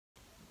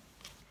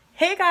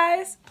Hey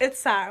guys, it's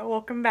Sarah.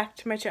 Welcome back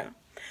to my channel.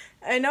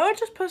 I know I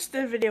just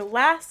posted a video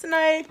last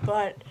night,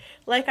 but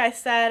like I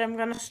said, I'm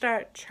gonna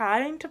start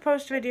trying to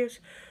post videos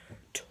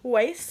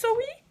twice a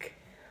week.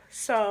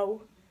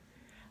 So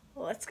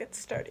let's get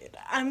started.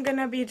 I'm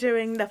gonna be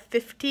doing the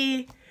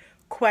 50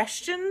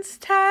 questions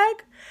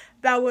tag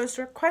that was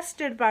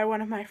requested by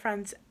one of my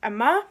friends,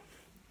 Emma.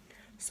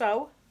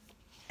 So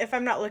if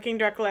I'm not looking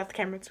directly at the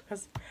camera, it's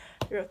because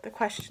I wrote the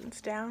questions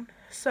down.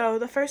 So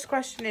the first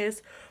question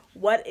is,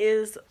 what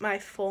is my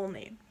full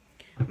name?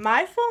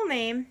 My full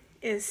name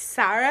is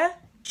Sarah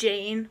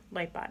Jane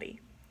Lightbody.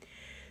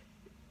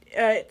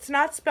 It's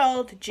not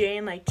spelled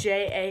Jane like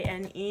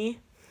Jane.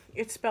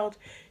 It's spelled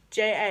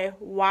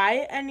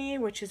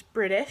Jayne, which is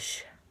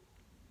British.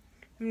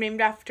 I'm named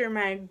after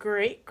my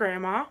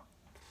great-grandma.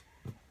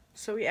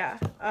 So yeah,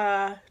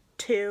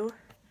 2,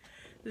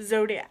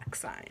 zodiac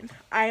sign.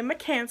 I am a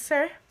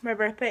Cancer. My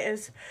birthday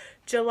is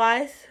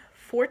July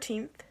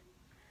 14th.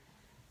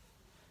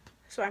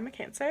 So I'm a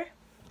Cancer.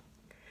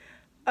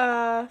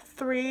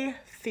 3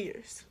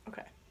 fears.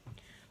 Okay.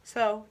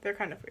 So they're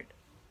kind of weird.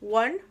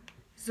 1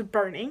 is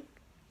burning,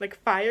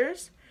 like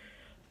fires,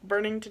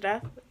 burning to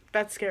death.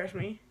 That scares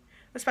me,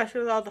 especially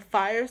with all the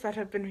fires that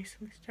have been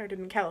recently started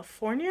in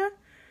California.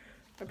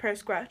 My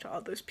prayers go out to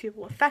all those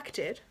people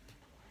affected.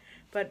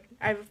 But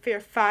I have a fear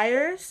of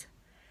fires,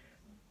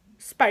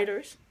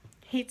 spiders,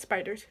 hate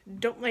spiders,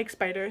 don't like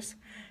spiders,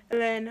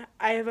 and then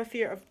I have a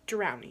fear of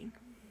drowning.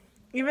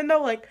 Even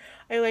though like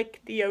I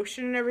like the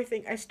ocean and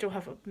everything, I still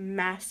have a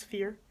mass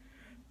fear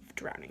of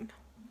drowning.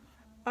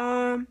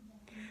 3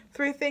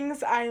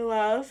 things I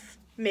love: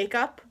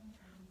 makeup,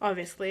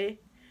 obviously.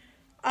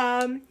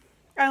 I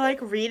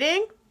like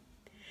reading,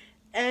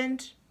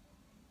 and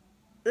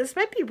this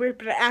might be weird,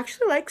 but I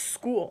actually like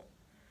school.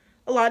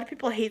 A lot of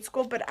people hate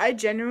school, but I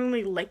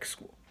genuinely like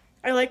school.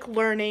 I like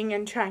learning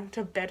and trying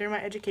to better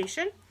my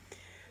education.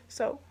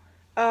 So,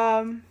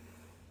 oh,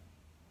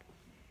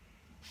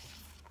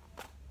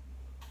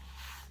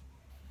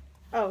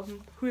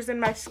 who's in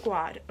my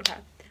squad? Okay.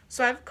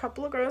 So I have a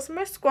couple of girls in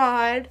my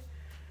squad.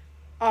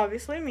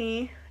 Obviously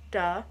me,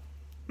 duh.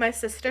 My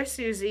sister,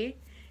 Susie.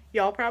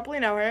 Y'all probably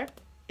know her.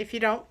 If you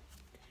don't,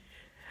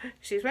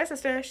 she's my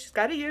sister. She's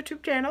got a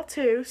YouTube channel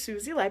too,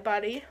 Susie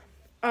Lightbody.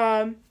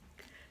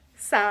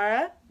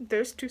 Sarah.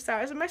 There's 2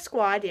 Sarahs in my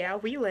squad. Yeah,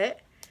 we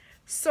lit.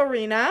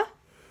 Serena.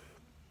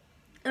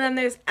 And then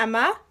there's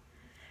Emma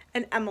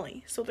and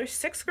Emily. So there's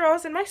 6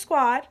 girls in my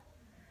squad.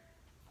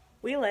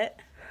 We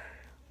lit.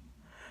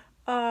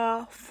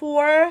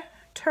 4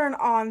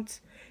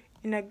 turn-ons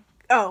in a...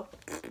 Oh,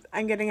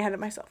 I'm getting ahead of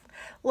myself.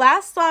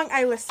 Last song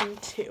I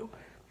listened to.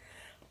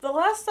 The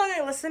last song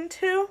I listened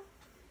to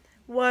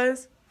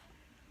was,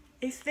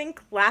 I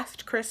think,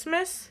 Last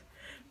Christmas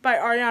by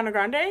Ariana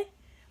Grande.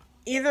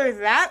 Either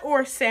that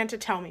or Santa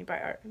Tell Me by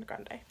Ariana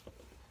Grande.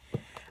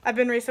 I've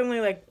been recently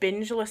like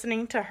binge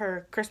listening to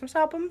her Christmas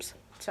albums.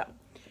 So,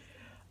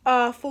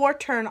 4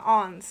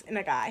 turn-ons in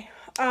a guy.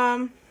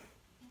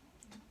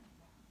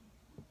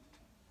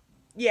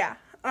 Yeah.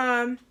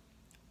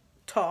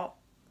 Tall.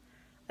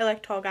 I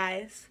like tall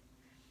guys.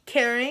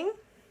 Caring,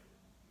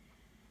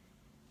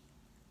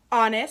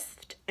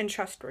 honest, and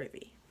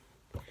trustworthy.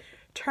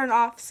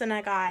 Turn-offs in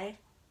a guy: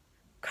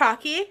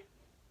 cocky,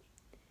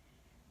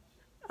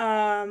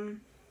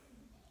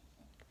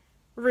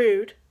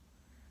 rude,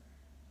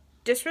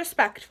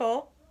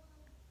 disrespectful,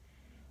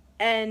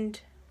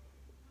 and,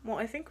 well,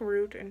 I think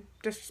rude and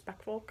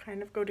disrespectful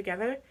kind of go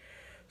together.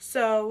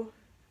 So,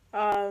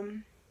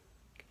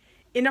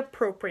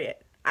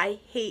 inappropriate. I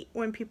hate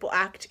when people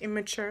act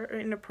immature or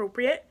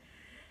inappropriate.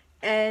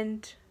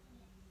 And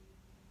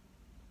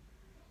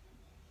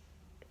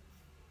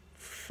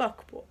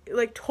fuckboy.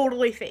 Like,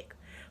 totally fake.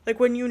 Like,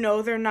 when you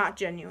know they're not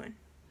genuine.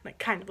 Like,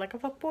 kind of like a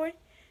fuckboy.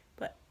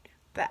 But,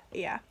 that,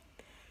 yeah.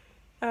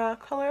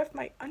 Color of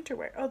my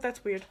underwear. Oh,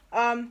 that's weird.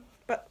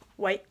 But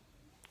white.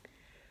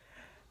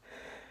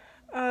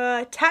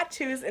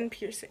 Tattoos and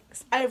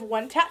piercings. I have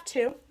 1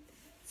 tattoo.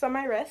 It's on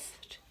my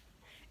wrist.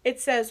 It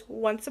says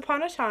Once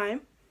Upon a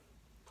Time.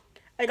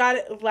 I got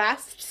it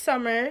last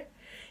summer.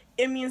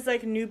 It means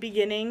like new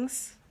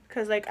beginnings,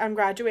 because like I'm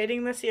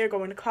graduating this year,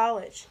 going to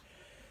college.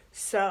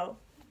 So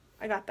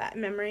I got that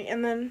in memory.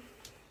 And then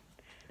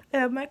I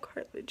have my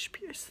cartilage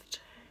pierced.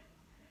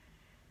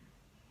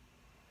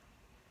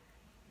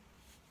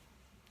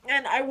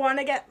 And I want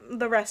to get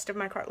the rest of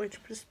my cartilage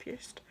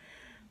pierced.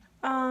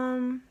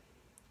 The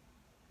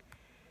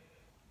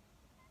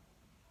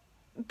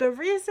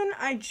reason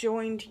I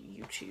joined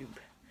YouTube.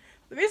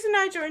 The reason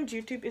I joined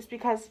YouTube is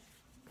because,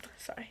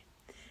 sorry,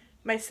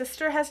 my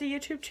sister has a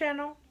YouTube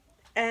channel,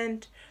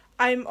 and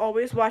I'm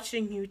always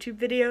watching YouTube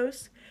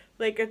videos.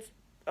 Like, it's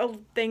a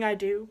thing I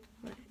do.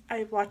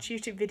 I watch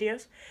YouTube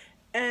videos,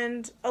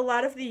 and a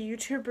lot of the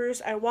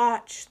YouTubers I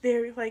watch,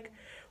 they're like,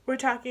 we're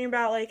talking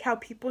about like how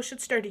people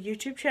should start a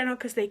YouTube channel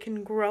because they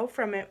can grow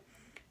from it.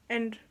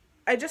 And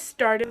I just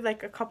started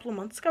like a couple of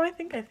months ago, I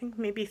think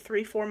maybe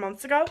 3-4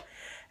 months ago,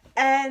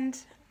 and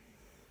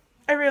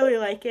I really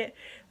like it.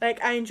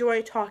 Like, I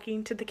enjoy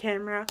talking to the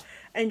camera.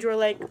 I enjoy,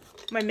 like,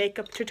 my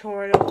makeup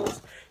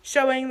tutorials,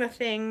 showing the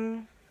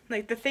things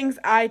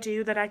I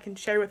do that I can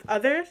share with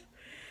others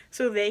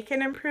so they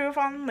can improve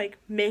on, like,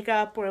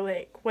 makeup or,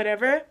 like,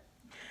 whatever.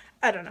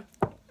 I don't know.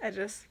 I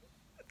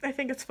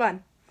think it's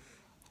fun.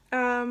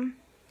 How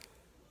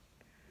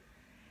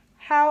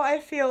I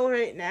feel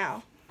right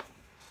now.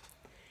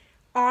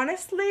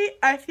 Honestly,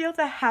 I feel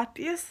the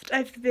happiest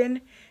I've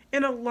been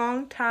in a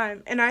long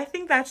time. And I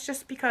think that's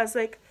just because,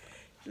 like,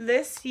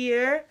 this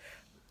year,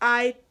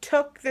 I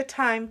took the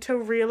time to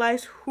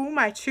realize who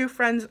my true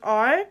friends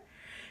are.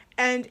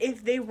 And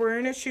if they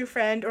weren't a true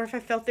friend, or if I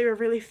felt they were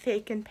really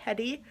fake and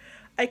petty,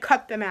 I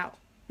cut them out.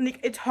 Like,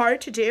 it's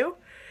hard to do,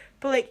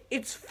 but, like,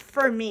 it's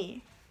for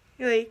me.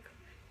 Like,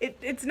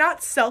 it's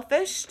not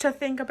selfish to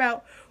think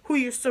about who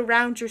you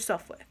surround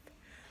yourself with.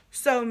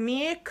 So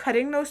me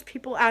cutting those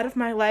people out of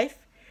my life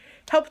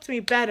helped me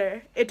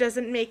better. It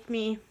doesn't make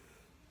me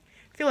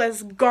feel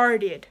as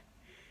guarded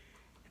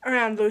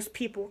around those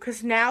people.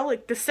 Because now,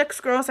 like, the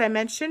 6 girls I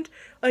mentioned,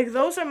 like,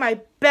 those are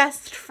my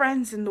best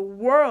friends in the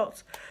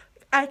world.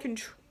 I can,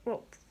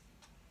 well,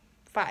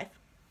 5.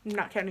 I'm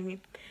not counting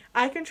me.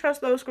 I can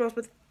trust those girls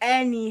with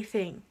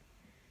anything.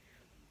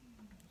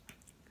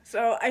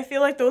 So I feel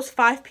like those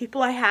 5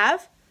 people I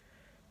have,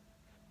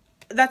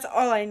 that's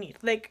all I need.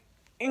 Like,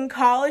 in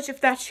college,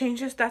 if that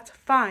changes, that's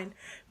fine.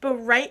 But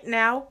right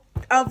now,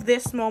 of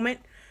this moment,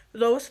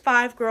 those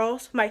 5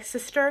 girls, my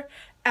sister,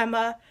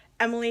 Emma,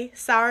 Emily,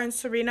 Sarah, and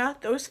Serena,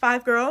 those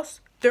 5 girls,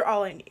 they're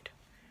all I need.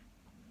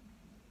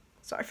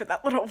 Sorry for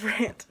that little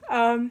rant.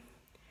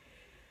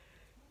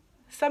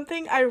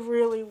 Something I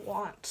really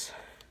want.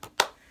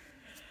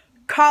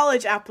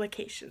 College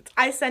applications.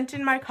 I sent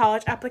in my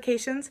college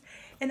applications,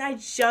 and I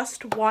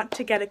just want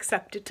to get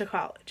accepted to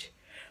college.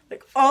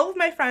 Like, all of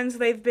my friends,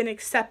 they've been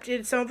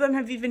accepted. Some of them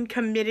have even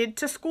committed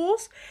to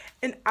schools,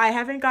 and I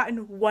haven't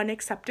gotten one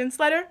acceptance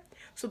letter.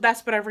 So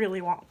that's what I really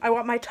want. I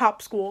want my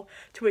top school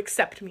to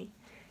accept me,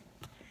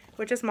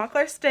 which is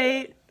Montclair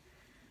State.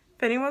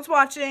 If anyone's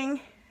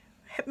watching,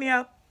 hit me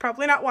up.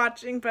 Probably not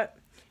watching, but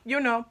you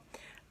know.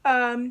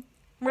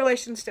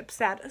 Relationship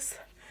status.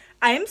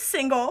 I am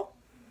single.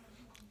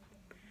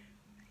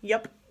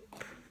 Yep.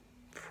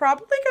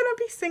 Probably gonna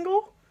be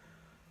single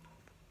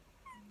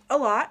a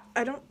lot.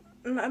 I don't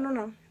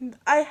know.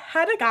 I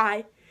had a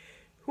guy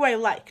who I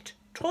liked.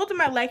 Told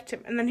him I liked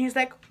him. And then he's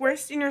like, we're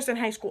seniors in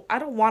high school. I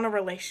don't want a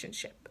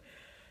relationship.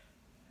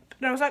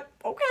 And I was like,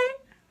 okay.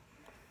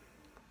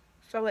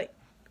 So, like,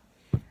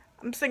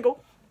 I'm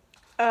single.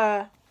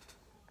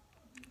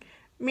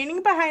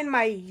 Meaning behind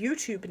my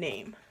YouTube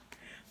name.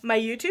 My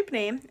YouTube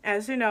name,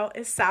 as you know,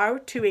 is Sarah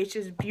with 2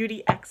 H's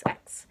Beauty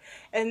XX.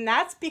 And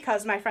that's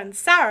because my friend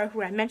Sarah,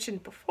 who I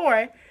mentioned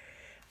before,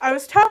 I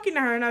was talking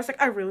to her and I was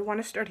like, I really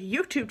want to start a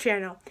YouTube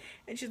channel.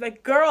 And she's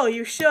like, girl,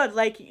 you should.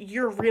 Like,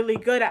 you're really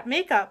good at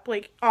makeup.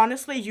 Like,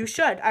 honestly, you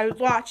should. I would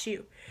watch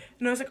you.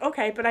 And I was like,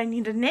 okay, but I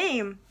need a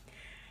name.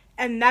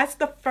 And that's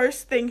the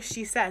first thing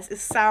she says is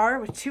Sarah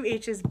with 2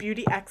 H's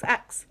Beauty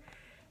XX.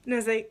 And I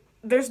was like,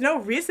 there's no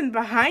reason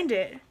behind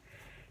it.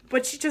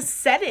 But she just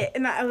said it,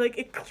 and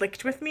it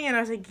clicked with me, and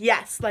I was like,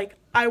 yes, like,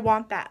 I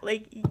want that.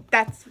 Like,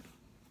 that's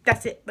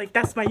it. Like,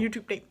 that's my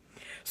YouTube name.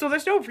 So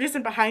there's no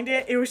reason behind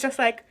it. It was just,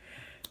 like,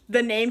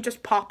 the name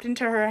just popped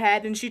into her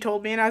head, and she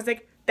told me, and I was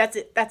like, that's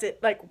it.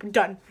 Like,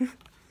 done.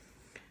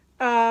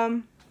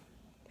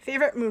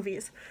 Favorite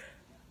movies.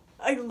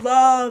 I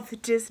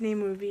love Disney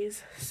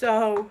movies.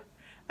 So,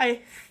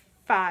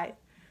 5.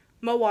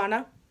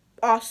 Moana.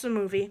 Awesome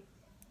movie.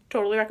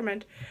 Totally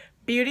recommend.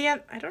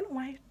 I don't know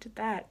why I did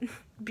that.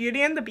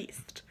 Beauty and the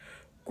Beast.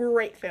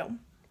 Great film.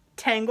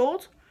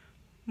 Tangled.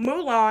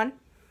 Mulan.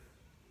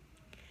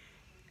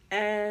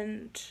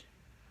 And,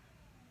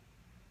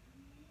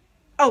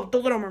 oh, The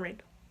Little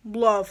Mermaid.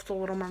 Love The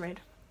Little Mermaid.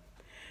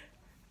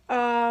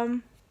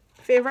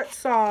 Favorite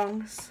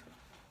songs.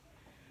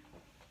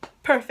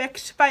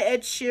 Perfect by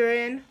Ed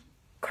Sheeran.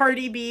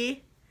 Cardi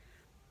B.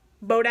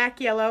 Bodak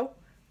Yellow.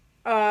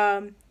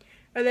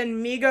 And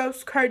then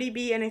Migos, Cardi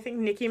B, and I think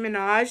Nicki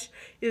Minaj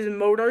is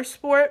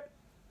Motorsport.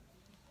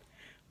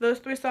 Those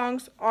 3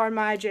 songs are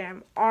my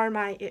jam, are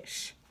my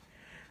ish.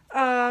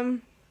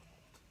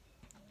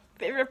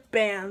 Favorite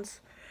bands.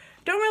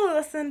 Don't really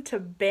listen to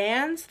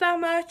bands that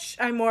much.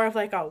 I'm more of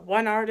like a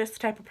one artist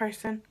type of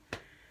person.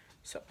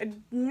 So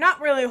I'm not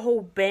really a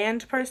whole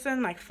band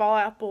person, like Fall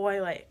Out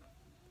Boy,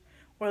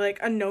 or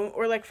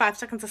like 5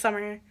 Seconds of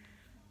Summer.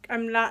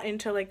 I'm not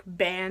into like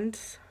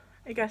bands,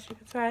 I guess you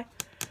could say.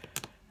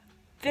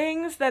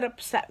 Things that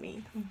upset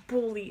me.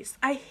 Bullies.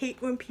 I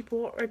hate when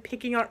people are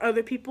picking on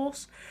other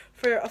people's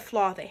for a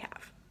flaw they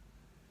have.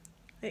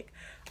 Like,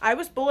 I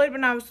was bullied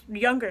when I was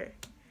younger.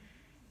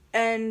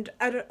 And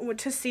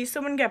to see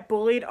someone get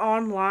bullied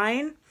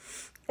online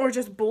or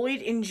just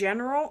bullied in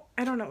general,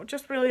 I don't know, it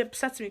just really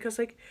upsets me because,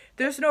 like,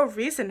 there's no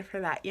reason for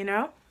that, you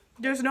know?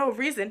 There's no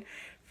reason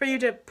for you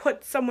to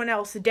put someone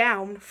else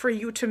down for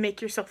you to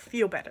make yourself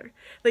feel better.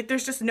 Like,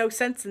 there's just no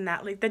sense in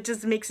that. Like, that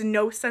just makes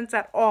no sense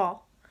at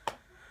all.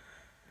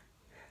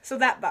 So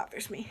that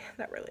bothers me.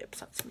 That really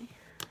upsets me.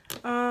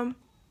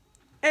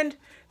 And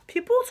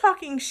people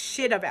talking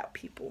shit about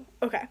people.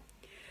 Okay,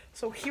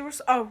 so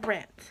here's a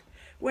rant.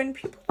 When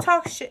people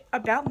talk shit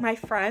about my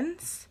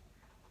friends,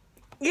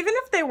 even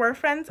if they were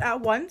friends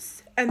at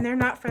once and they're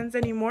not friends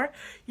anymore,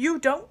 you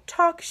don't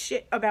talk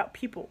shit about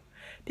people.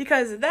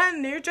 Because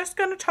then they're just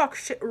going to talk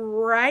shit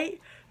right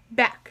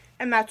back.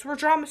 And that's where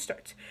drama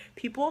starts.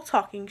 People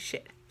talking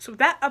shit. So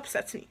that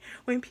upsets me.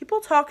 When people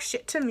talk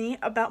shit to me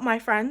about my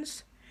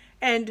friends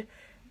and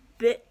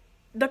the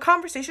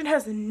conversation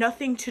has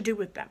nothing to do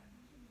with them.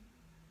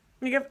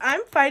 Like, if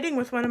I'm fighting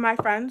with one of my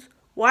friends,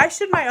 why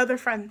should my other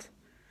friend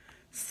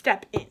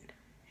step in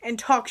and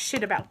talk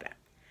shit about them?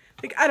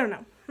 Like, I don't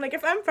know. Like,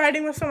 if I'm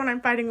fighting with someone,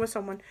 I'm fighting with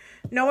someone.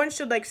 No one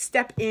should, like,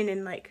 step in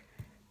and, like,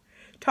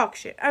 talk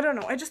shit. I don't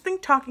know. I just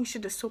think talking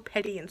shit is so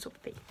petty and so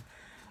fake.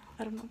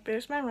 I don't know.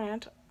 There's my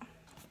rant.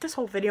 This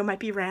whole video might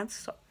be rants,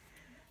 so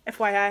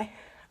FYI.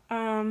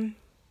 3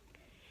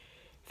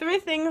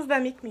 things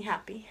that make me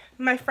happy.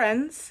 My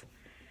friends,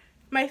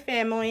 my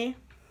family,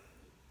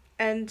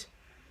 and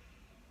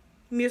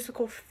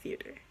musical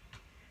theater.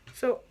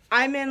 So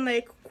I'm in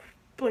like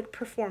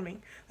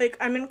performing. Like,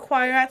 I'm in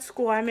choir at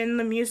school. I'm in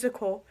the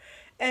musical.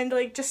 And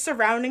like just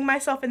surrounding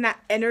myself in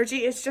that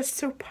energy is just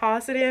so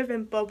positive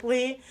and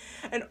bubbly.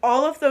 And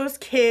all of those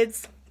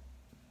kids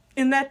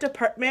in that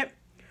department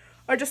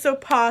are just so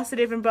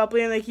positive and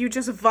bubbly, and like you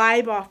just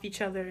vibe off each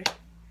other.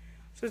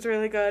 So it's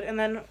really good. And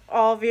then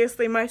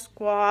obviously my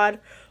squad,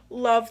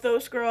 love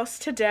those girls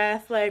to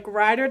death. Like,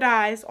 ride or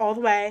dies all the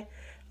way.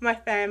 My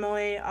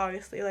family,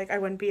 obviously, like I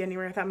wouldn't be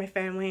anywhere without my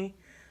family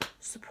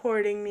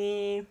supporting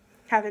me,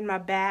 having my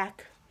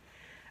back.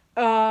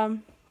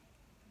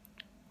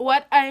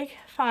 What I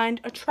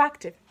find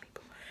attractive in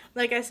people,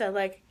 like I said,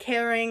 like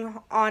caring,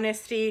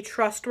 honesty,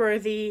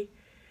 trustworthy.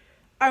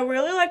 I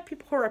really like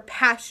people who are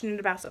passionate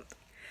about something.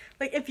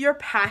 Like, if you're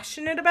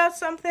passionate about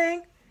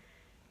something,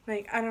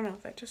 like, I don't know,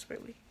 that just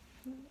really,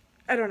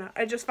 I don't know,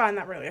 I just find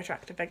that really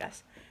attractive, I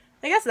guess.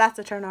 I guess that's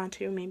a turn on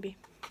too, maybe.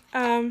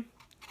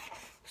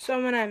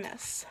 Someone I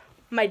miss.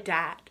 My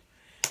dad.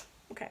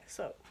 Okay,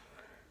 so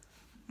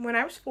when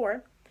I was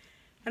 4,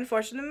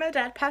 unfortunately my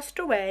dad passed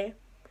away.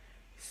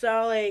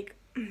 So, like,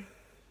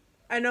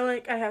 I know,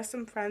 like, I have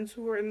some friends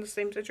who were in the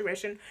same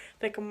situation,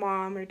 like a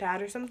mom or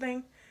dad or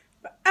something.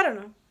 But I don't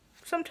know.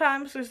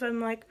 Sometimes there's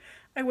them, like,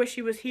 I wish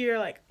he was here,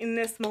 like, in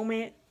this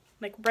moment,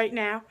 like, right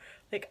now.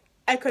 Like,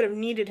 I could have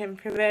needed him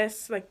for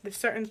this, like, this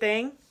certain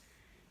thing.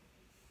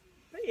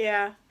 But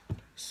yeah,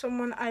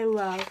 someone I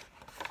love.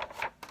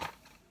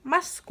 My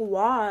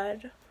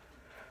squad.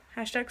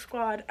 Hashtag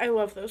squad. I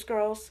love those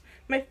girls.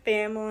 My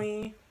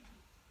family.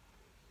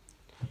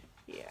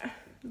 Yeah,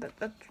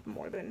 that's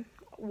more than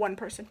one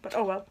person, but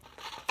oh well.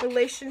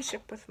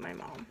 Relationship with my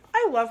mom.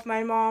 I love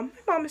my mom.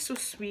 My mom is so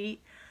sweet,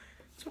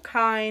 so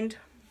kind.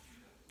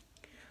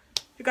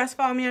 You guys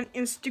follow me on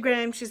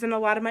Instagram. She's in a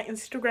lot of my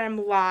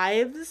Instagram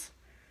lives.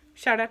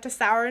 Shout out to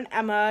Sour and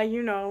Emma.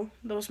 You know,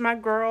 those are my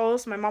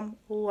girls. My mom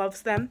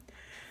loves them.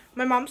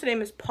 My mom's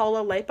name is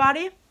Paula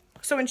Lightbody.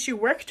 So when she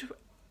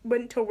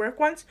went to work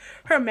once,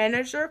 her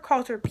manager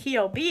called her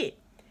PLB.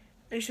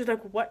 And she was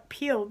like, what,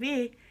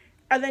 PLB?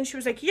 And then she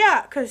was like,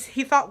 yeah, because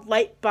he thought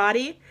light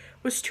body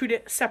was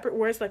 2 separate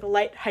words, like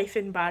light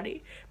hyphen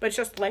body. But it's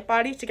just light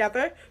body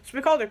together. So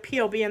we called her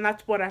PLB, and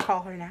that's what I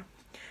call her now.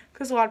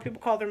 Because a lot of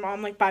people call their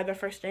mom, like, by their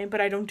first name.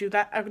 But I don't do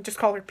that. I would just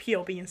call her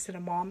PLB instead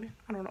of mom.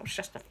 I don't know. It's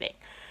just a thing.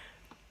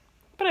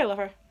 But I love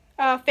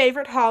her.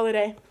 Favorite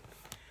holiday.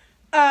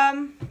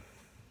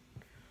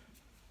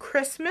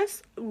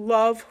 Christmas.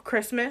 Love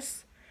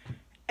Christmas.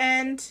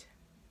 And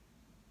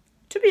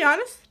to be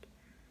honest,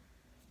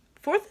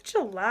 4th of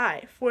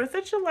July. 4th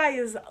of July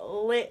is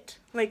lit.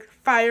 Like,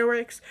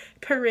 fireworks,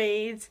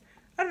 parades.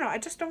 I don't know. I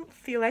just don't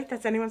feel like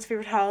that's anyone's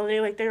favorite holiday.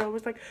 Like, they're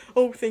always like,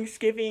 oh,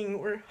 Thanksgiving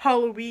or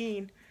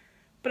Halloween.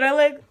 But I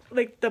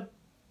like the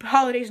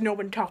holidays no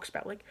one talks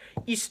about. Like,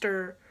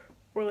 Easter.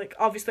 Or, like,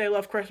 obviously I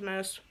love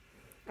Christmas.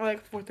 Or,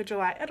 like, 4th of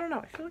July. I don't know.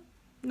 I feel like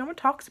no one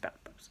talks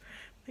about those.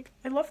 Like,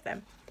 I love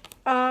them.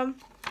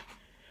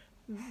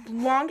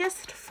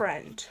 Longest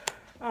friend.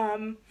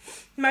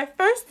 My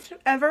first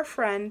ever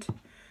friend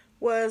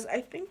was,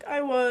 I think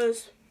I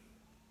was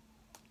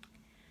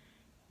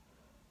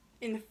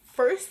in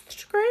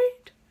 1st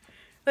grade.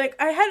 Like,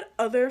 I had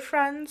other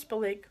friends,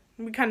 but, like,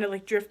 we kind of,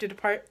 like, drifted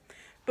apart.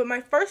 But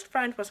my first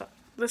friend was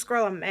this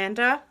girl,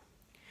 Amanda.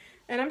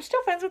 And I'm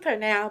still friends with her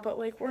now, but,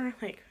 like, we're,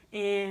 like,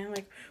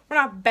 like, we're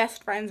not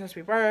best friends as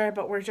we were,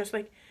 but we're just,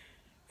 like,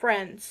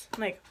 friends.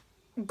 Like,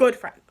 good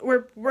friends.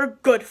 We're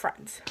good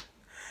friends.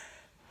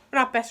 We're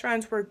not best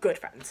friends, we're good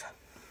friends.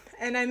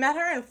 And I met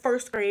her in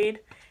 1st grade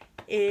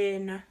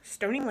in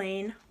Stony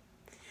Lane.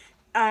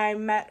 I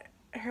met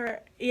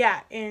her,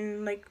 yeah,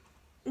 in, like,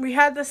 we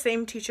had the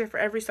same teacher for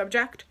every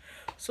subject.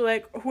 So,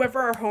 like, whoever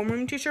our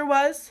homeroom teacher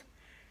was,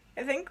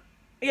 I think,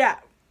 yeah,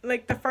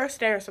 like, the first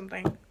day or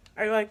something,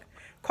 I, like,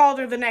 called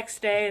her the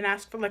next day and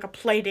asked for, like, a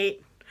play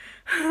date.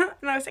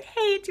 And I was like,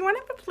 hey, do you want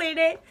to have a play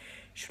date?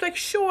 She was like,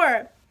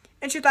 sure.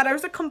 And she thought I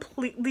was a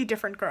completely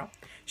different girl.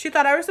 She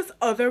thought I was this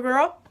other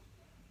girl.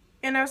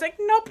 And I was like,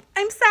 nope,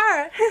 I'm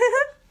Sarah.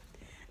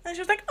 And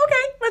she was like,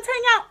 okay, let's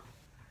hang out.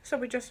 So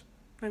we just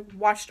like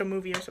watched a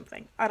movie or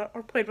something. Or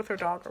played with her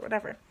dog or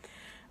whatever.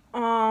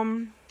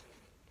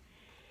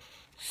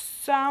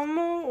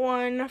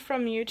 Someone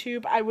from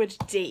YouTube I would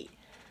date.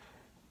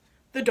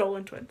 The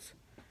Dolan twins.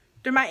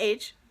 They're my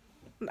age.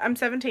 I'm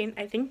 17.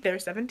 I think they're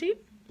 17.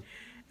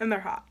 And they're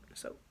hot.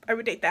 So I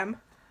would date them.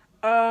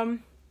 A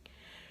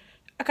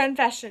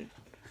confession.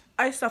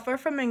 I suffer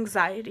from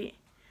anxiety.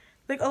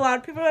 Like, a lot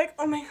of people are like,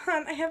 oh my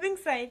god, I have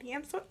anxiety.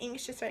 I'm so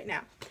anxious right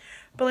now.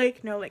 But,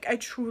 like, no, like, I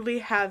truly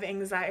have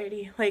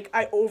anxiety. Like,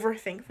 I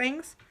overthink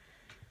things.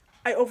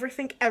 I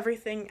overthink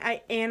everything.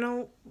 I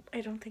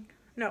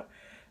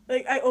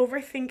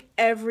overthink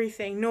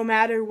everything, no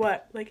matter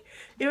what. Like,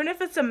 even if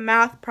it's a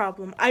math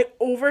problem, I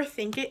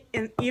overthink it,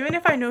 and even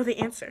if I know the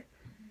answer.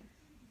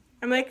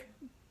 I'm like,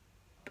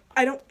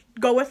 I don't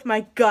go with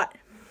my gut.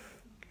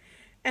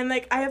 And,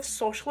 like, I have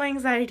social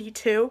anxiety,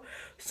 too.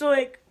 So,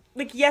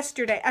 like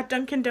yesterday at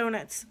Dunkin'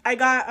 Donuts, I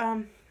got,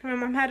 my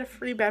mom had a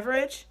free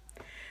beverage.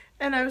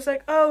 And I was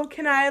like, oh,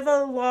 can I have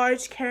a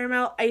large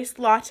caramel iced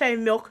latte,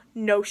 milk,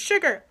 no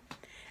sugar?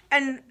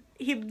 And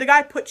the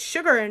guy put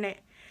sugar in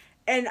it.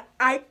 And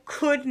I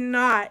could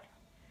not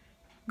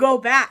go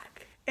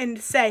back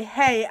and say,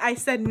 hey, I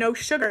said no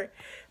sugar,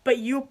 but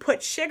you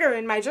put sugar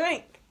in my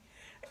drink.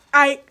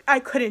 I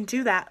couldn't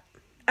do that.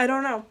 I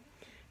don't know.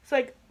 It's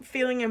like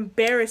feeling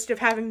embarrassed of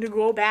having to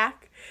go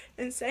back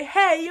and say,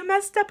 hey, you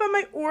messed up on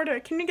my order.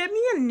 Can you get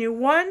me a new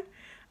one?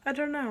 I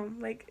don't know.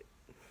 Like,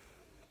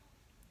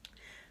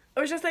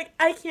 I was just like,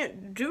 I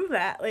can't do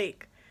that.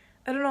 Like,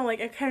 I don't know.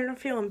 Like, I kind of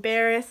feel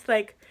embarrassed.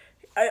 Like,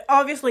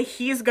 obviously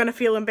he's going to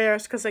feel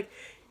embarrassed because, like,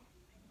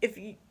 if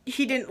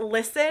he didn't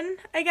listen,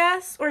 I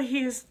guess, or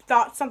he's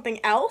thought something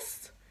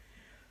else.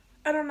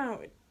 I don't know.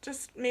 It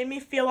just made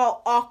me feel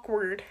all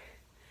awkward.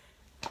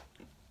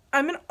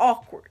 I'm an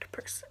awkward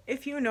person.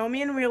 If you know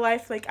me in real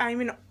life, like,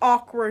 I'm an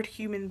awkward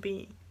human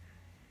being.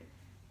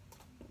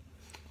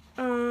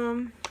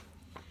 3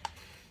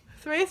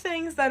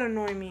 things that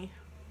annoy me.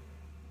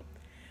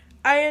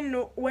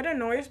 What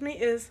annoys me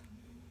is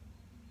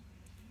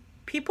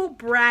people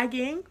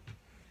bragging,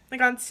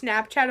 like on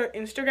Snapchat or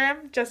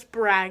Instagram, just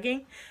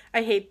bragging.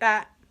 I hate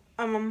that.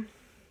 I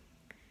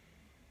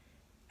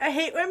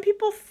hate when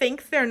people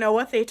think they know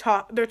what they're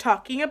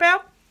talking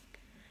about.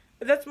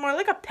 That's more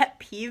like a pet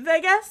peeve, I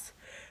guess.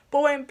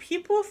 But when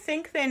people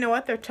think they know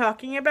what they're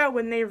talking about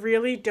when they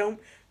really don't,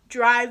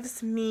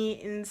 drives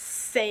me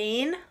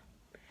insane.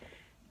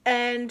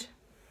 And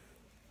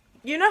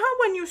you know how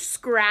when you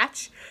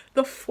scratch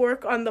the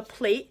fork on the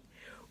plate,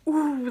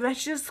 ooh, that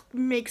just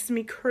makes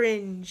me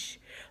cringe.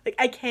 Like,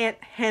 I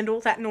can't handle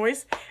that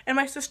noise. And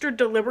my sister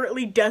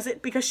deliberately does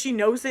it because she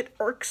knows it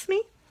irks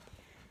me.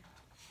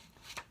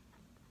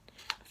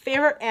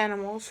 Favorite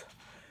animals: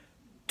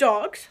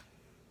 dogs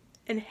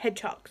and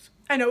hedgehogs.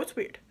 I know it's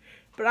weird,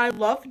 but I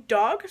love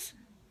dogs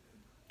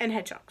and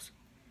hedgehogs.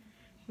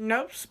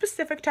 No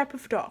specific type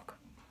of dog.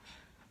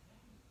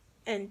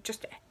 And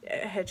just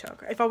a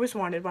hedgehog. I've always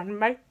wanted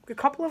one. A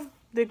couple of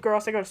the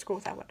girls I go to school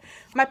with that one.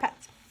 My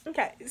pets.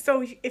 Okay,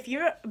 so if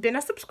you've been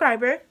a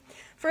subscriber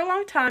for a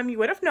long time, you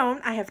would have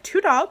known I have 2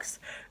 dogs.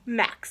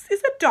 Max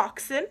is a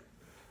dachshund,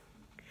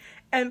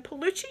 and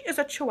Pelucci is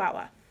a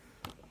chihuahua.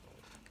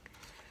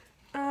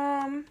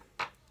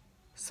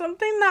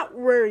 Something that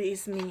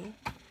worries me.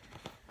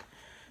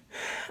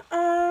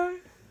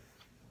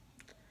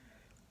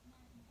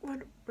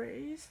 What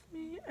worries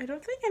me? I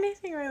don't think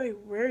anything really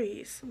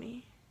worries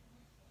me.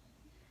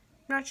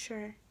 Not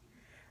sure.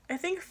 I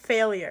think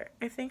failure.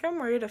 I think I'm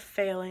worried of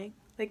failing.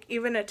 Like,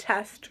 even a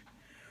test.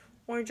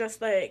 Or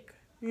just, like,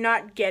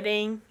 not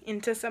getting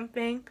into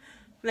something.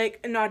 Like,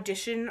 an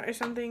audition or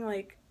something.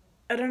 Like,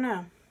 I don't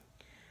know.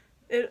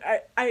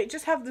 I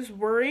just have this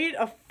worried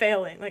of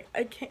failing. Like,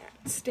 I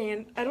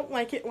don't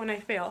like it when I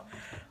fail.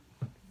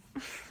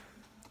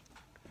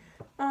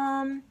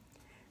 An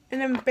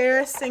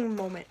embarrassing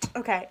moment.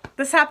 Okay,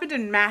 this happened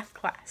in math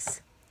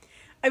class.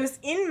 I was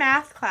in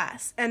math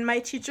class, and my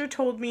teacher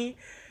told me,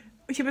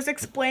 he was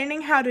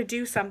explaining how to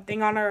do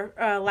something on our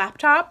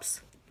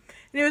laptops.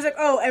 And he was like,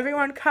 oh,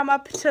 everyone come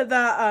up to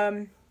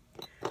the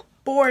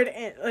board,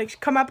 and like,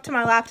 come up to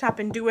my laptop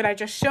and do what I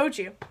just showed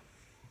you.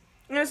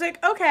 And I was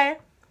like, okay.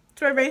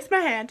 So I raised my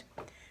hand.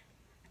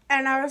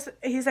 And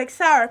he's like,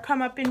 Sarah,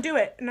 come up and do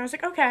it. And I was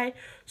like, okay.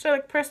 So I,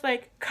 like, pressed,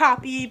 like,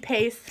 copy,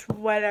 paste,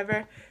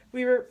 whatever.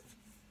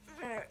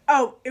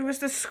 It was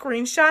the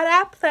screenshot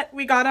app that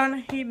we got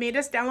on, he made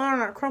us download on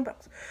our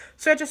Chromebooks.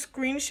 So I had to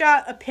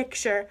screenshot a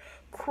picture,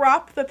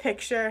 crop the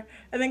picture,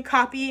 and then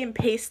copy and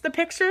paste the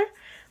picture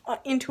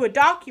into a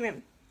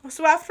document.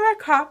 So after I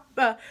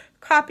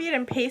copied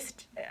and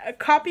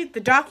copied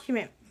the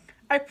document,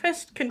 I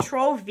pressed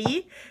Control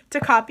V to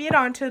copy it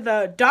onto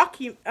the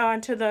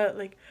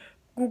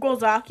Google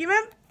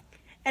document,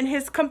 and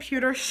his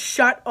computer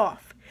shut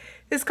off.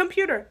 His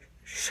computer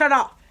shut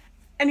off.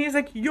 And he's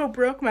like, you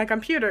broke my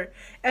computer.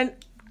 And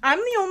I'm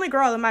the only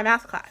girl in my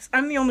math class.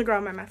 And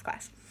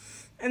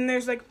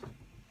there's like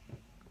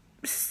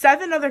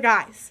 7 other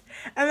guys,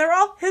 and they're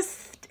all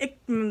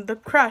the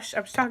crush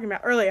I was talking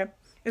about earlier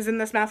is in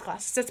this math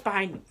class, sits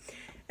behind me,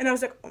 and I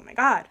was like, oh my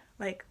god,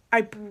 like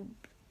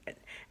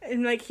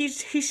and like he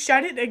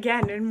shut it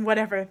again and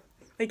whatever,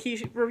 like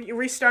he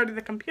restarted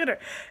the computer,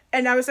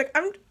 and I was like,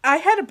 I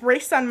had a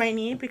brace on my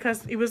knee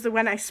because it was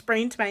when I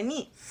sprained my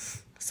knee,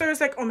 so I was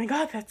like, oh my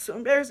god, that's so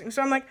embarrassing.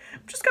 So I'm like,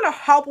 I'm just gonna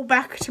hobble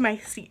back to my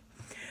seat.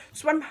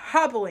 So I'm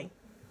hobbling,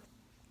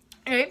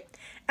 right?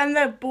 And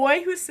the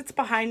boy who sits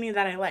behind me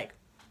that I like,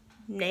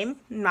 name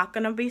not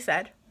gonna be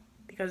said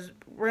because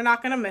we're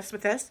not gonna mess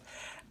with this,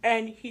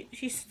 and he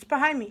sits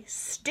behind me,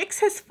 sticks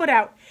his foot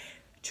out,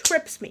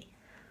 trips me.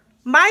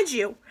 Mind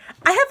you,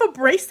 I have a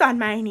brace on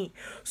my knee,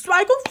 so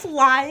I go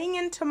flying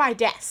into my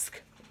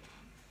desk.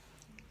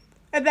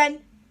 And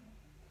then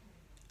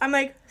I'm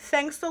like,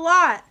 thanks a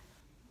lot,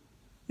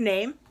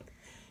 name.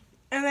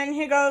 And then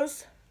he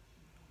goes,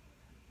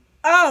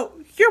 oh,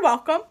 you're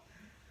welcome.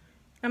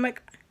 I'm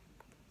like,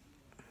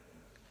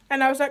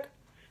 and I was like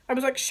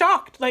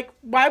shocked. Like,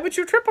 why would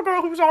you trip a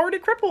girl who's already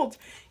crippled?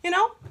 You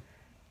know?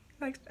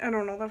 Like, I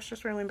don't know. That was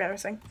just really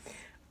embarrassing.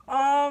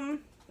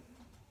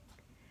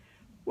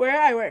 Where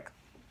I work.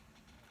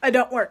 I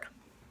don't work.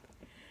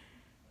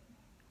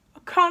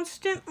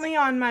 Constantly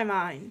on my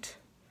mind.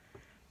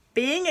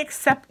 Being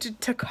accepted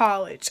to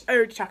college. I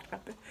already talked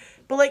about this.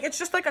 But, like, it's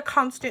just, like, a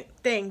constant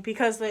thing.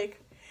 Because,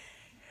 like,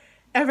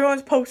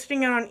 everyone's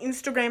posting it on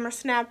Instagram or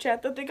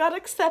Snapchat that they got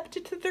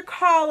accepted to their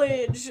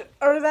college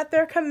or that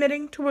they're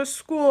committing to a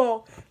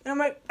school. And I'm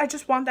like, I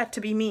just want that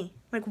to be me.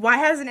 Like, why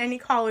hasn't any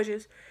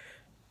colleges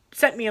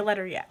sent me a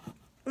letter yet?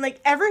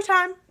 Like, every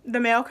time the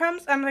mail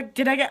comes, I'm like,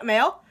 did I get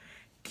mail?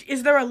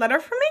 Is there a letter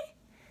for me?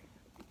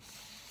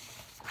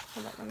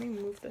 Hold on, let me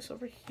move this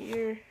over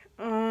here.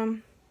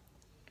 3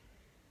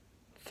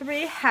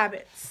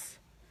 habits.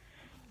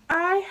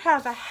 I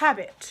have a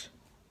habit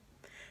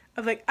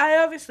of, like, I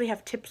obviously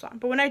have tips on,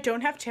 but when I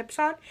don't have tips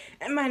on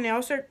and my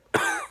nails are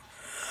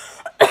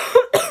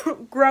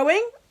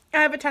growing, I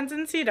have a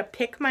tendency to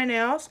pick my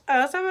nails. I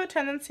also have a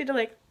tendency to,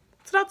 like,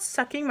 it's not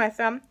sucking my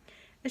thumb.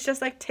 It's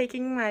just, like,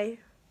 picking my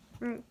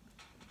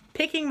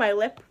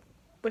lip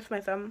with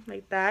my thumb,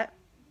 like that.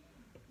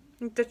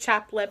 Like the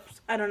chapped lips.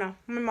 I don't know.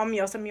 My mom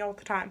yells at me all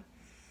the time.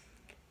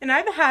 And I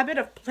have a habit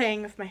of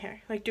playing with my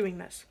hair, like doing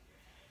this.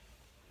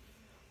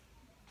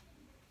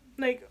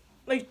 Like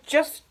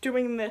just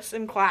doing this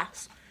in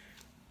class.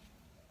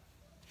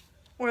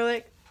 Or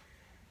like,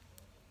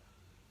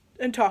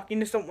 and talking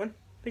to someone.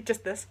 Like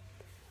just this.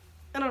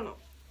 I don't know.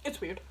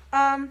 It's weird.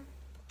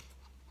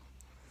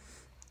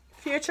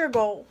 Future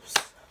goals.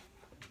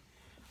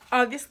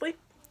 Obviously,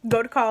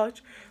 go to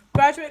college.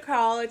 Graduate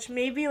college.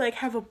 Maybe like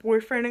have a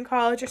boyfriend in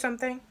college or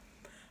something.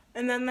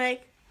 And then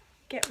like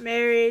get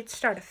married,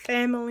 start a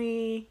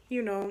family,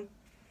 you know.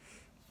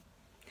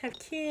 Have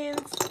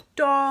kids,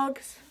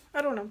 dogs.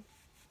 I don't know.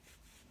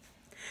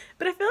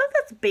 But I feel like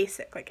that's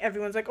basic. Like,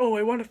 everyone's like, oh,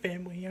 I want a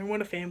family. I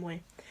want a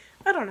family.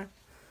 I don't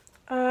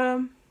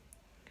know.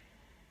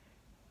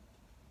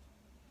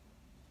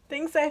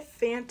 Things I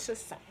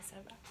fantasize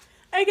about.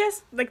 I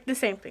guess, like, the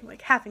same thing.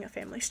 Like, having a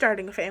family.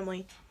 Starting a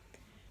family.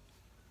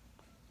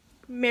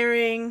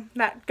 Marrying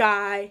that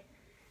guy.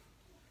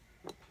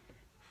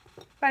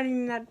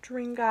 Finding that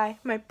dream guy.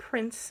 My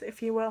prince,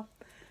 if you will.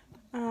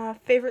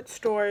 Favorite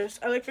stores.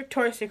 I like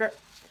Victoria's Secret.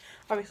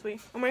 Obviously.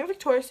 I'm wearing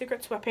Victoria's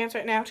Secret sweatpants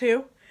right now,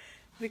 too.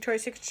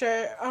 Victoria's Secret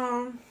shirt.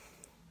 I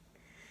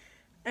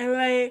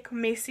like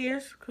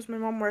Macy's because my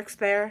mom works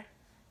there.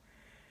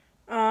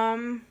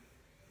 I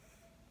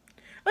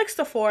like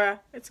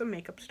Sephora. It's a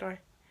makeup store.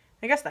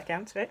 I guess that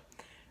counts, right?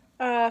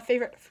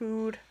 Favorite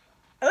food.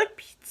 I like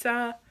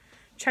pizza,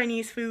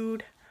 Chinese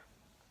food.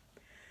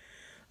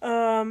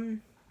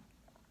 When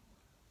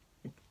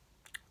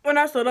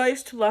I was little, I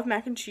used to love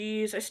mac and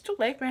cheese. I still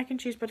like mac and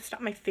cheese, but it's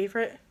not my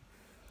favorite.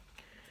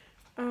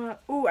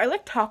 Ooh, I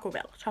like Taco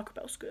Bell. Taco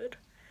Bell's good.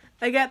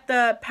 I got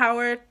the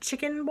Power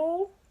Chicken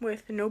Bowl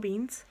with no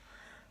beans.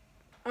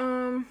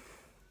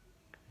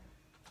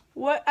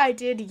 What I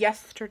did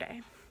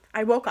yesterday.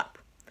 I woke up.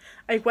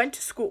 I went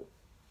to school.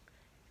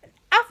 And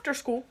after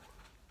school,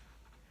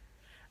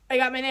 I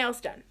got my nails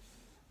done.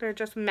 They're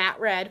just matte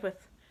red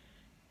with,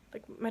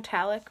 like,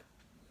 metallic.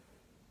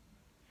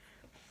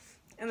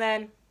 And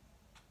then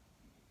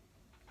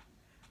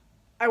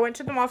I went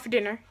to the mall for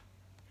dinner.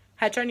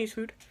 Had Chinese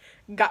food.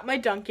 Got my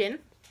Dunkin'.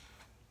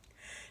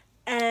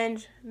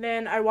 And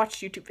then I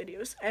watched YouTube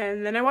videos.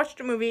 And then I watched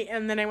a movie.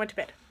 And then I went to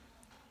bed.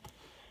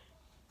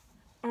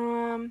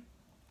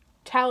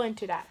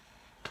 Talented at.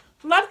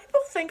 A lot of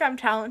people think I'm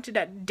talented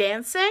at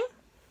dancing.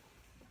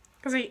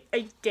 Because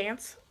I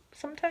dance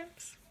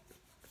sometimes.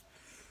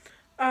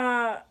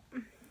 I'm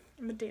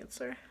a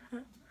dancer.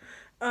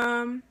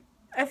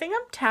 I think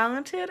I'm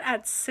talented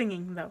at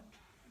singing, though.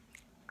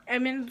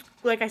 I'm in,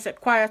 like I said,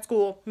 choir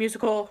school,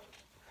 musical.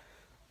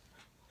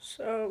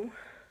 So,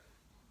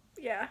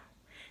 yeah.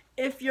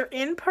 If you're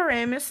in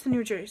Paramus,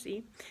 New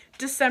Jersey,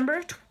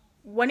 December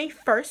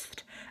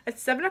 21st at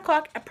 7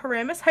 o'clock at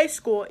Paramus High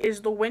School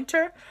is the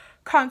Winter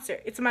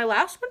concert. It's my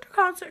last winter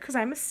concert because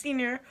I'm a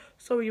senior,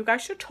 so you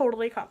guys should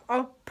totally come.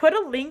 I'll put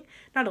a link,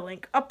 not a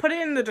link, I'll put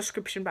it in the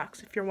description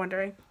box if you're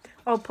wondering.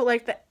 I'll put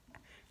like the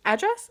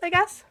address, I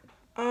guess.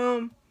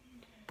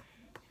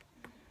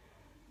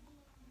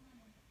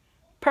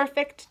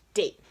 Perfect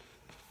date.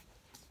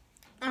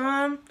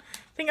 I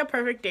think a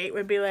perfect date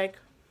would be like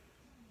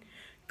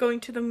going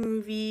to the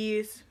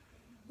movies,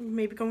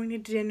 maybe going to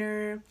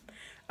dinner.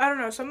 I don't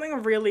know,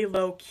 something really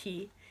low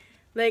key.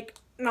 Like,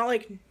 not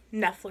like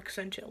Netflix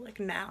and chill, like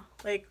now.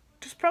 Like,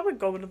 just probably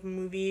go to the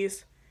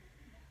movies.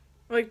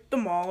 Like, the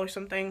mall or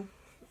something.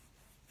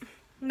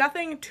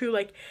 Nothing too,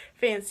 like,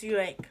 fancy,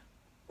 like,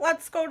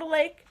 let's go to,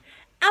 like,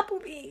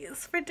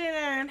 Applebee's for dinner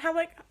and have,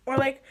 like, or,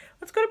 like,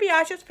 let's go to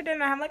Biaggi's for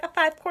dinner and have, like, a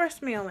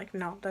 5-course meal. Like,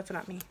 no, that's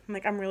not me.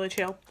 Like, I'm really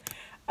chill.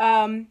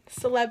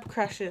 Celeb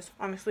crushes,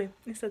 honestly.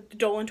 I said the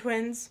Dolan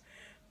twins.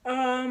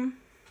 Cameron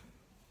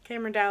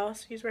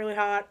Dallas, he's really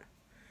hot.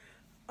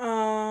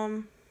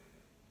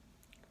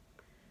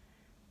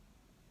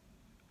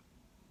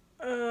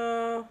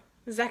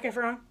 Zac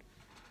Efron,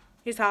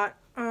 he's hot.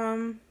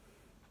 I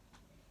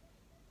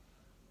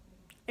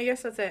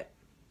guess that's it.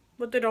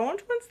 But the Dolan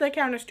twins, they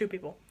count as 2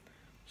 people.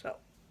 So,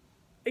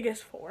 I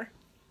guess 4.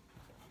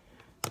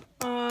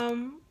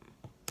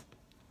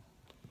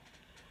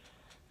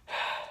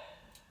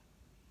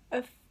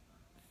 A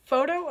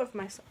photo of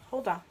myself.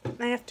 Hold on.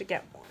 I have to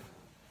get one.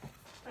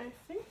 I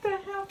think I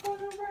have one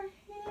over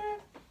here.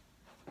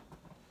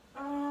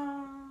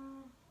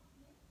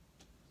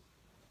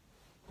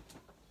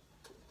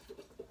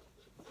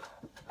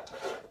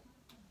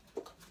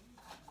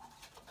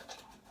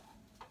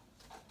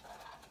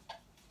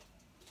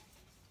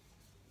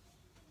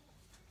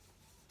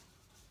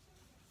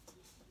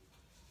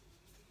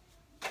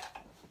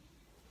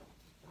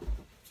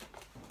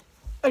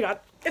 Oh my god,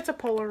 it's a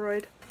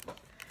Polaroid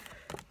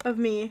of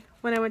me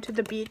when I went to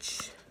the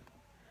beach.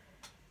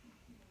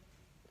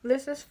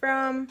 This is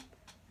from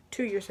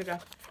 2 years ago.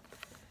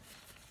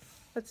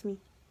 That's me.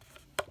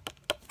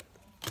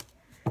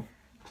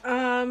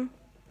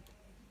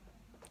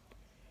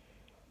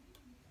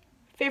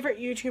 Favorite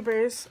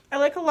YouTubers. I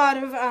like a lot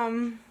of,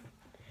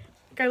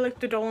 I like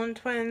the Dolan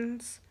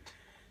twins.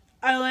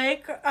 I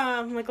like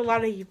a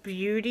lot of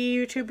beauty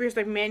YouTubers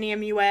like Manny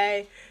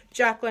MUA,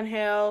 Jaclyn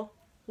Hill,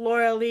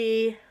 Laura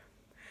Lee,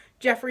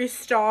 Jeffree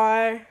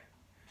Star.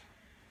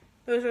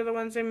 Those are the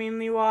ones I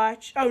mainly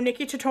watch. Oh,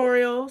 Nikki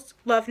Tutorials.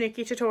 Love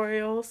Nikki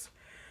Tutorials.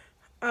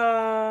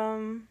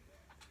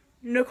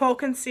 Nicole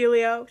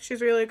Concilio.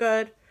 She's really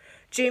good.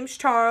 James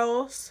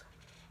Charles.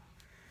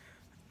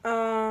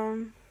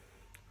 And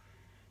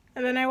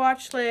then I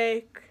watch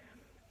like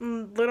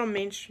little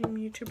mainstream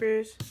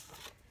YouTubers.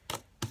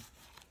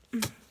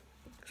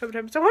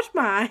 Sometimes I watch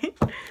mine.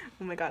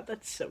 Oh my god,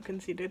 that's so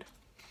conceited.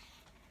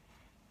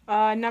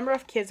 Number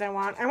of kids I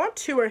want. I want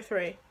 2 or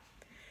 3.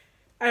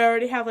 I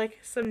already have, like,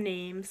 some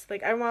names.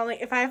 Like, I want,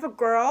 like, if I have a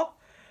girl,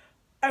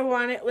 I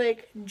want it,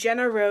 like,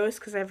 Jenna Rose,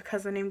 because I have a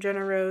cousin named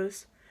Jenna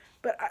Rose.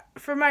 But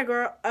for my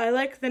girl, I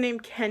like the name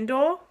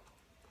Kendall.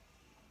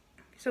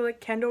 So,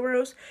 like, Kendall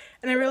Rose.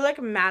 And I really like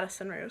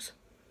Madison Rose.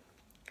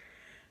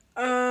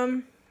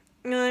 And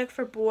like,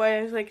 for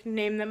boys, like,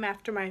 name them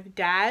after my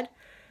dad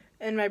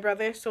and my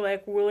brother. So,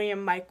 like,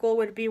 William Michael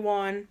would be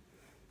one.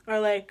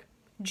 Or, like,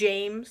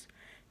 James.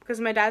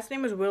 Because my dad's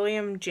name was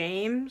William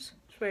James.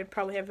 So I'd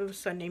probably have a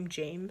son named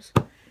James.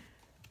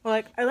 Well,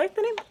 like, I like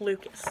the name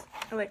Lucas.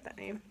 I like that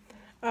name.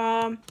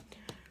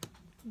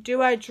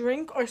 Do I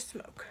drink or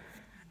smoke?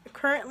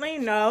 Currently,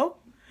 no.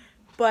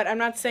 But I'm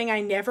not saying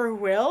I never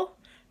will.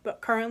 But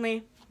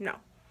currently, no.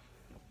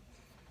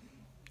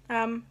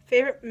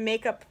 Favorite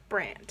makeup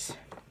brand?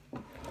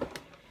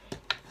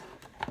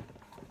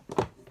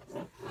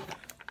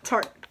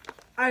 Tarte.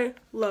 I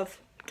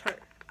love Tarte.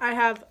 I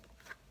have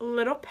a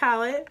little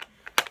palette,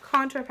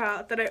 contour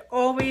palette, that I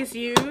always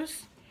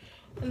use.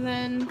 And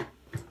then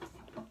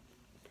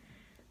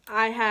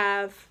I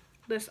have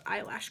this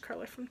eyelash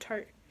curler from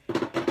Tarte.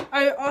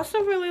 I also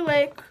really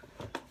like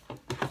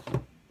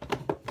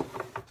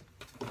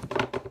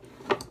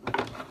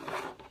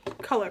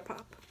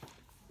ColourPop.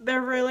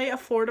 They're really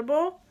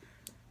affordable.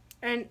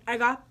 And I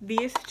got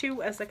these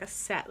 2 as like a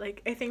set.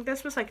 Like, I think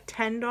this was like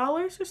 $10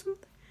 or something.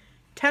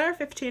 $10 or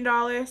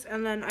 $15,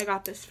 and then I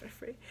got this for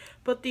free.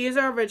 But these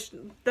are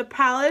original. The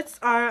palettes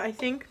are, I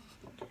think,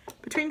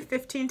 between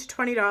 $15 to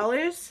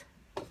 $20.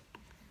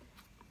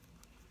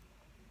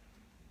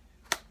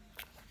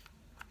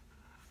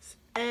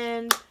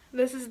 And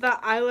this is the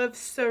I Love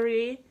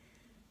Surrey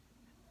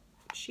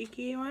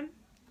cheeky one.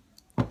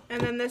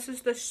 And then this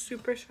is the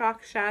Super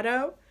Shock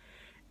Shadow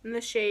in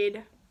the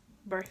shade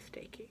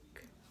Birthday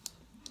Cake.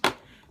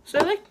 So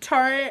I like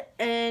Tarte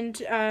and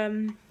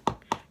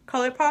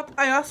ColourPop.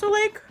 I also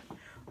like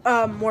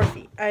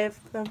Morphe. I have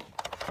the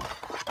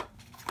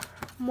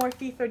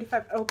Morphe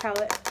 35O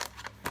palette.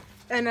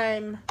 And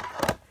I'm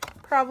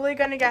probably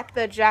going to get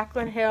the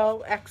Jaclyn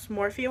Hill X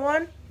Morphe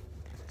one.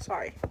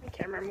 Sorry, my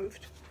camera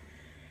moved.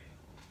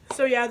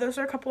 So yeah, those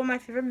are a couple of my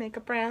favorite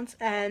makeup brands.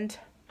 And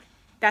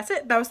that's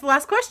it. That was the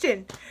last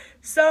question.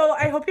 So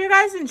I hope you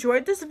guys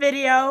enjoyed this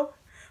video.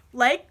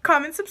 Like,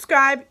 comment,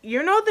 subscribe.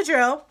 You know the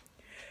drill.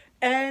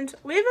 And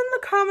leave in the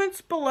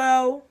comments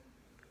below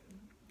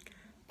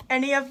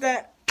any of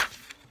the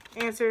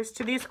answers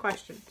to these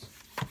questions.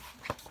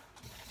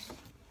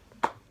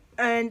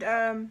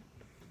 And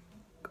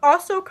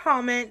also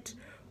comment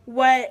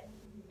what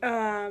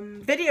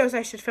videos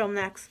I should film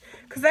next.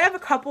 Because I have a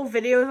couple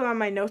videos on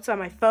my notes on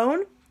my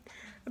phone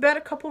about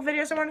a couple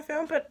videos I want to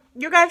film. But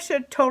you guys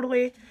should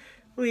totally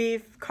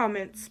leave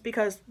comments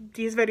because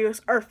these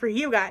videos are for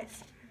you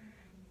guys.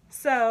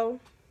 So,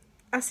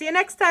 I'll see you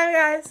next time,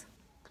 guys.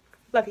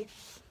 Love you.